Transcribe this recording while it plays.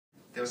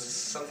there was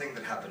something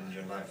that happened in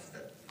your life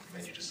that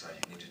made you decide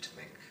you needed to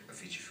make a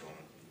feature film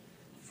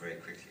very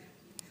quickly.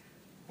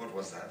 What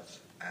was that,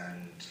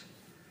 and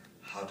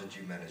how did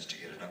you manage to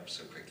get it up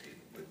so quickly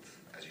with,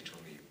 as you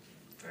told me,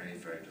 very,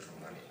 very little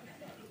money?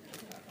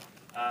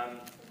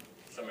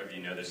 Some of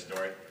you know this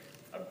story.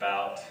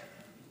 About,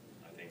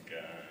 I think,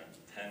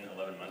 10,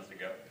 11 months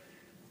ago,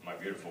 my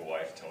beautiful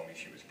wife told me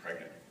she was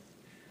pregnant,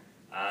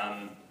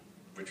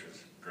 which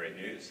was great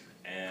news.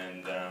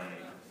 And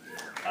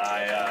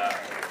I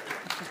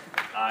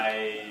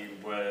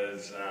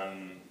was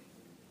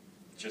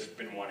just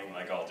been wanting,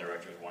 like all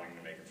directors, wanting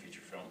to make a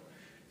feature film.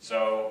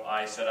 So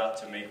I set out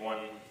to make one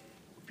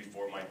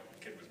before my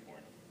kid was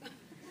born.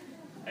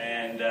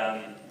 And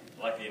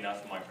luckily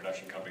enough, my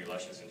production company,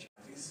 Luscious, I think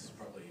this is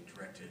probably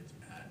directed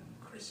at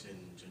Christian,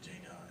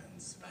 Georgina,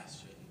 and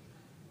Sebastian.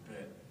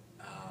 But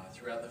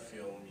throughout the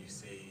film, you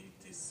see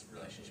this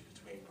relationship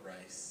between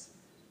Grace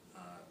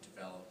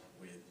develop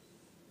with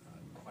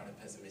quite a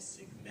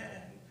pessimistic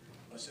man.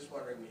 I was just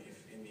wondering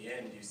if, in the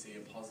end, you see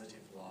a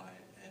positive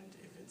light, and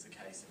if it's a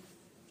case of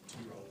two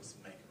wrongs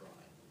make a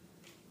right.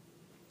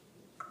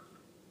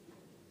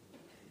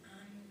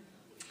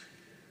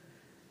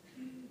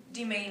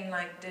 Do you mean,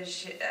 like, does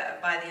she,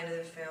 by the end of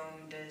the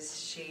film, does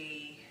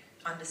she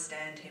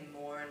understand him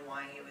more and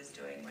why he was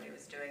doing what he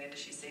was doing, and does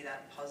she see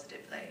that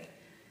positively?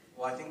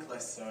 Well, I think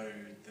less so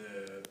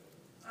the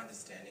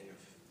understanding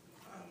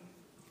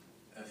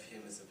of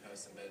him as a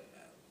person, but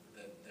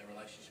the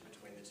relationship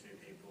between the two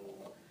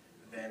people,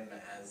 them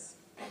as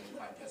being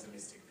quite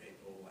pessimistic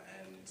people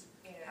and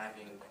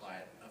having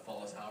quite a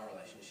volatile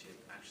relationship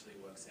actually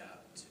works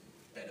out to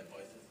better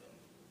both of them.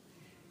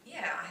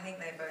 Yeah, I think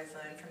they both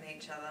learn from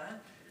each other.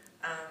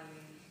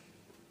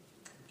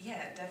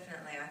 Yeah,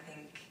 definitely. I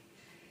think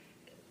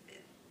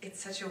it's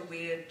such a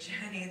weird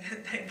journey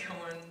that they go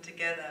on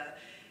together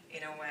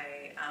in a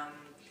way.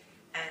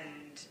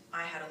 And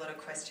I had a lot of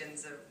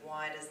questions of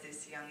why does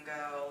this young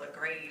girl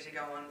agree to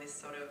go on this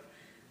sort of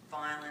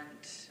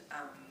violent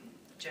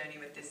journey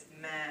with this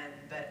man.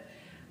 But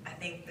I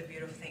think the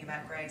beautiful thing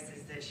about Grace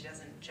is that she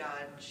doesn't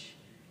judge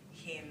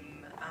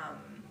him.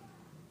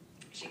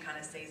 She kind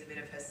of sees a bit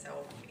of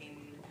herself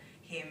in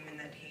him and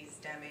that he's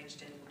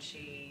damaged, and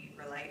she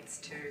relates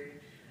to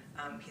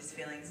his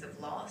feelings of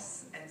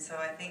loss. And so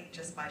I think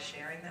just by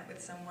sharing that with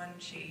someone,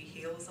 she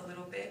heals a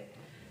little bit.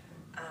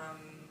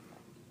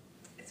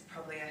 It's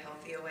probably a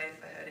healthier way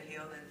for her to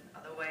heal than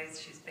other ways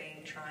she's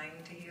been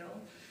trying to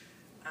heal.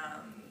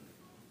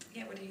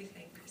 Yeah, what do you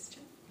think,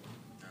 Christian?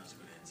 That was a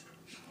good answer.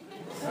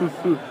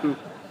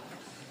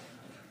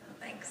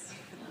 Thanks.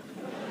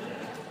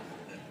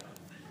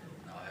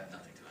 No, I have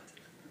nothing to add to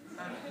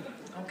that.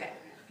 Okay.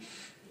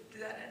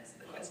 Did that answer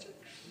the question?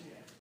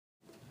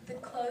 The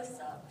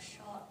close-up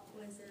shot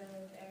was a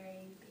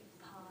very big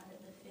part of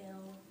the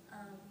film.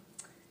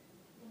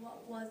 What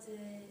was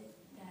it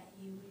that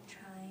you were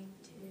trying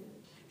to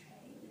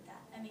portray with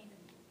that? I mean,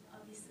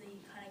 obviously you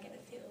kind of get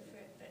a feel for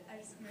it, but I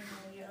just want to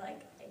know your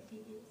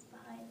ideas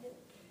behind it.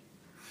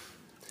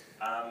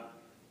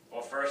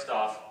 Well, first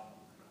off,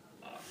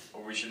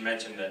 we should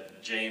mention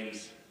that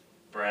James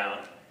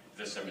Brown,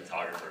 the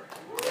cinematographer.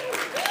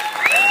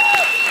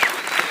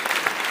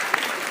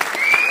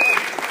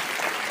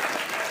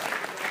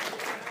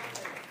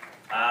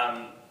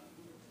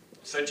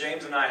 So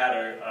James and I had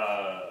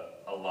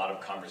a lot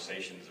of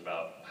conversations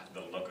about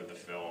the look of the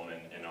film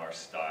and our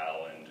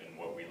style and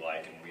what we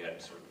like, and we had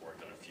sort of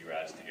worked on a few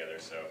ads together,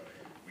 so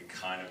we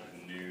kind of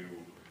knew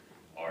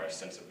our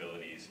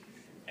sensibilities.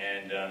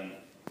 And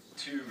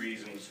two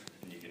reasons,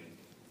 and you can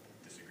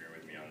disagree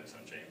with me on this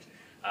on James,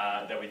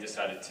 that we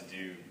decided to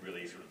do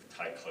really sort of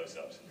tight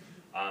close-ups.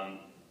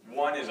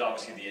 One is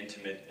obviously the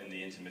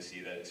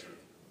intimacy that it sort of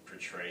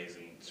portrays,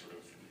 and sort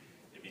of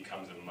it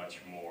becomes a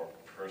much more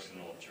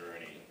personal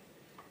journey.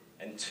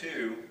 And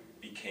two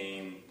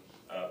became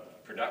a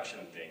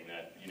production thing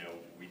that, you know,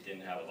 we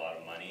didn't have a lot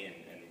of money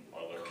and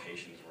our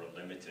locations were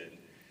limited.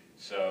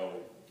 So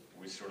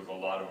with sort of a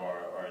lot of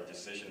our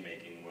decision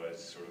making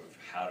was sort of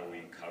how do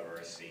we cover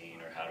a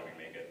scene, or how do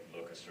we make it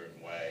look a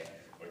certain way,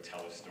 or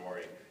tell a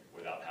story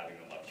without having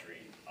the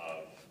luxury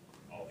of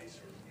all these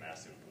sort of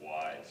massive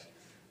wides.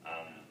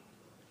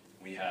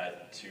 We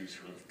had to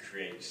sort of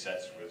create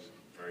sets with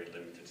very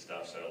limited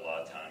stuff, so a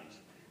lot of times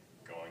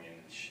going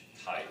in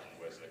tight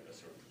was like a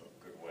sort of a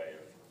good way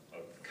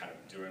of kind of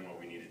doing what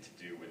we needed to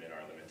do within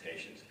our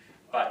limitations.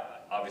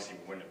 But obviously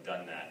we wouldn't have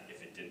done that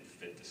if it didn't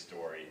fit the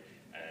story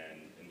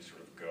and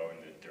sort of go in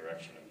the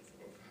direction of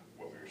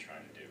what we were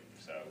trying to do.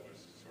 So it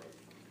was sort of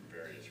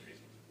various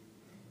reasons.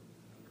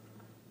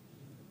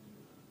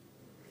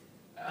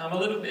 A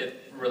little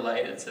bit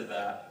related to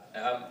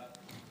that,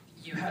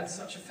 you had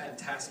such a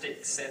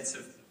fantastic sense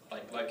of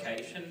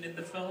location in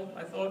the film,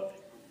 I thought.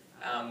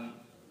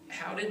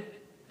 How did,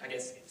 I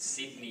guess,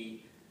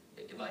 Sydney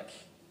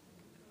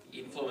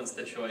influence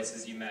the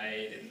choices you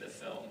made in the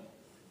film?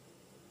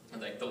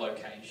 Like the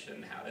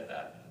location, how did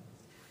that?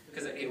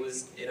 Because it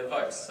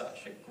evokes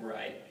such a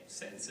great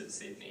sense of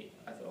Sydney,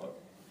 I thought.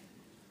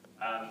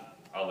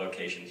 Our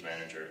locations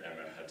manager,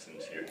 Emma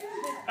Hudson's here.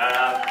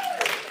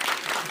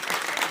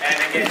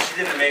 again, she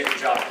did an amazing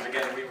job because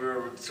again, we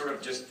were sort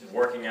of just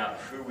working out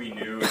who we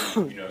knew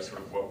and sort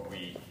of what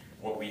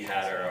we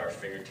had at our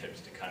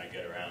fingertips to kind of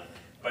get around.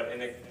 But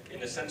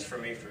in a sense for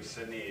me, for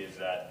Sydney, is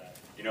that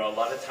a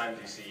lot of times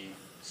you see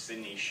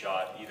Sydney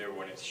shot either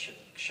when it's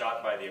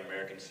shot by the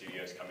American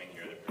studios coming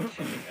here, they're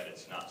pretending that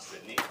it's not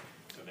Sydney,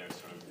 so they're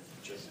sort of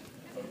just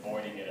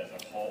avoiding it as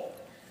a whole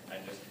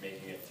and just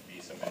making it to be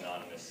some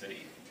anonymous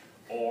city.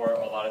 Or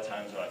a lot of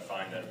times I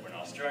find that when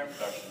Australian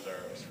productions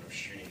are sort of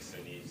shooting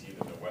Sydney, it's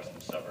either the western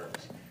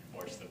suburbs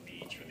or it's the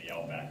beach or the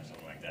outback or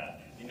something like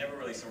that. You never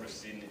really sort of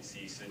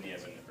see Sydney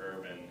as an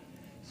urban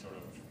sort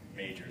of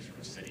major sort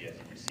of city as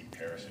you would see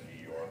Paris or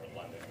New York or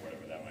London or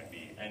whatever that might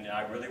be. And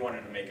I really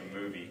wanted to make a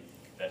movie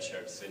that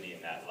showed Sydney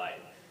in that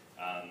light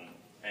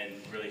and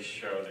really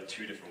show the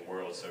two different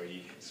worlds. So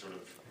he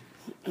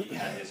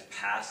had his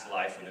past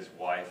life with his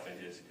wife and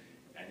his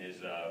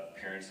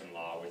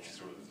parents-in-law, which is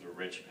sort of the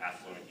rich,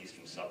 affluent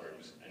eastern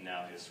suburbs, and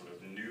now his sort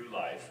of new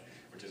life,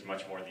 which is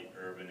much more the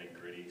urban and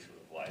gritty sort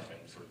of life,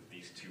 and sort of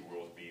these two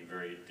worlds being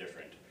very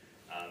different.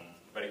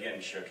 But again,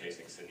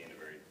 showcasing Sydney in a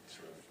very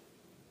sort of,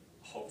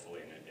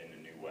 hopefully in a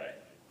new way.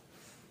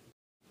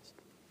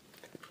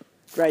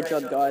 Great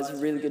job, guys.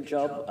 Really good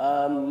job.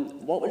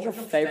 What was your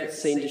favourite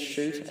scene to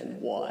shoot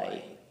and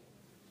why?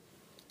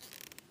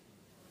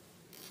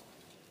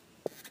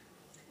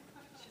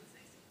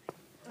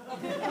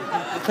 I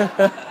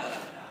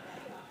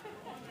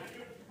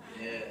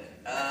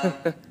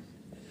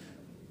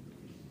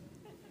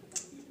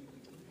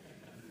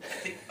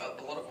think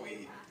a lot of it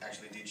we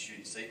actually did shoot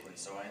in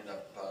sequence, so I ended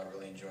up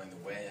really enjoying the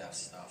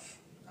warehouse stuff.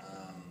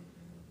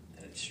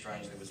 And it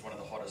strangely was one of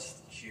the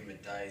hottest,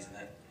 humid days,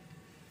 and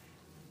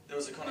there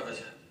was a kind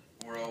of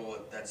we're all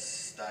at that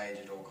stage,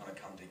 it all kind of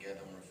come together,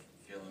 and we're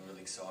feeling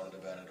really excited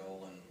about it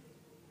all, and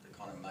the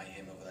kind of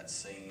mayhem of that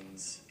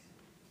scenes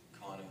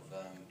kind of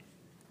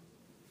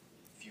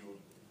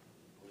fueled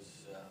was,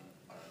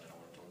 I don't know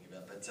what I'm talking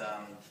about, but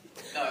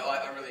no,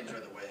 I really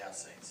enjoyed the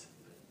warehouse scenes.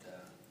 But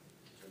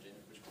Georgina,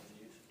 which one did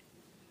you use?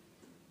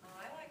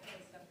 I like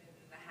doing stuff in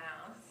the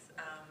house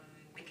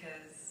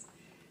because,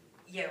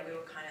 yeah, we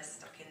were kind of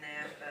stuck in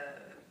there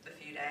for a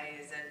few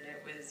days and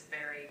it was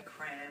very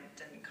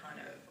cramped and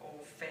kind of all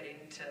fed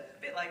into, a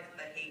bit like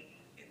the heat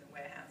in the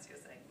warehouse, you're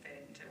saying,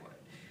 fed into what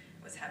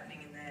was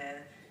happening in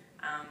there.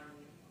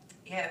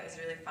 Yeah, it was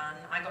really fun.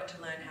 I got to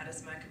learn how to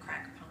smoke a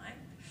crack pipe.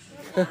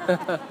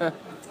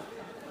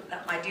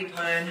 I did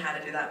learn how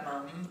to do that,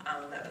 Mum.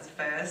 That was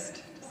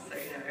first, just so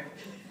you know,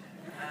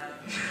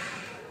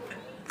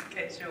 in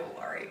case you're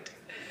worried.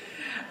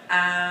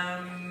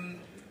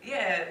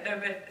 Yeah, no,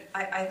 but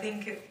I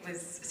think it was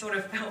sort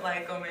of felt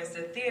like almost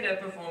a theatre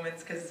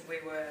performance because we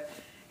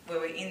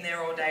were in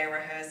there all day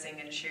rehearsing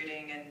and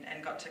shooting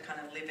and got to kind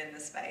of live in the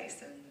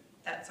space, and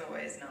that's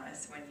always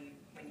nice when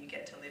you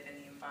get to live in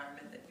the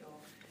environment that you're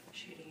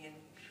shooting in.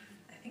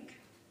 I think.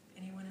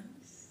 Anyone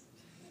else?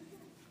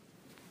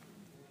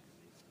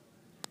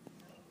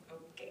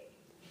 Okay.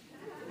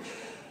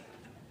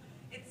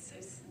 It's so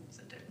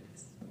sensitive.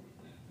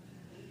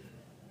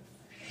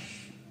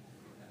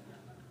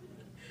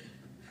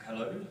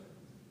 Hello.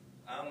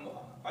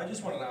 I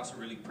just wanted to ask a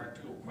really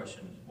practical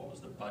question. What was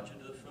the budget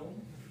of the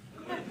film?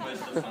 Where's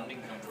the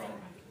funding come from?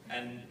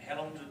 And how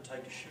long did it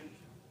take to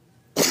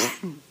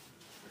shoot?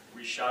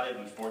 We shot it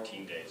in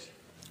 14 days.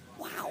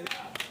 Wow.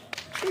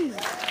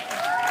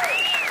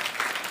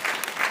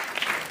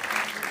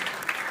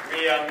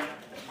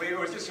 It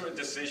was just sort of a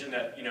decision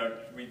that,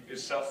 it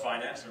was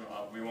self-financed, and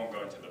we won't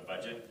go into the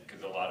budget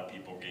because a lot of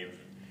people gave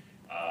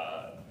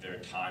their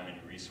time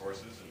and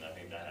resources, and I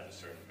think that had a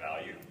certain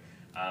value.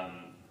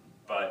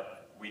 But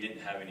we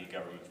didn't have any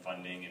government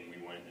funding, and we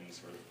went and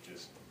sort of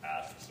just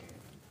asked for some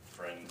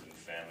friends and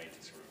family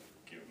to sort of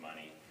give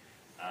money.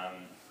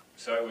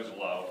 So it was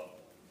low,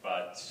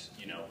 but,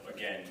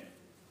 again,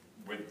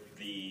 with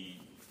the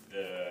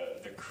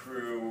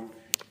crew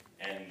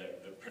and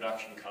the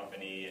production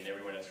company and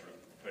everyone that's sort of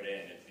put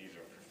in, these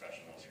are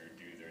professionals who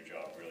do their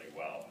job really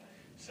well.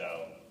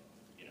 So,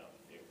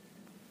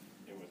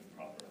 it was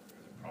proper.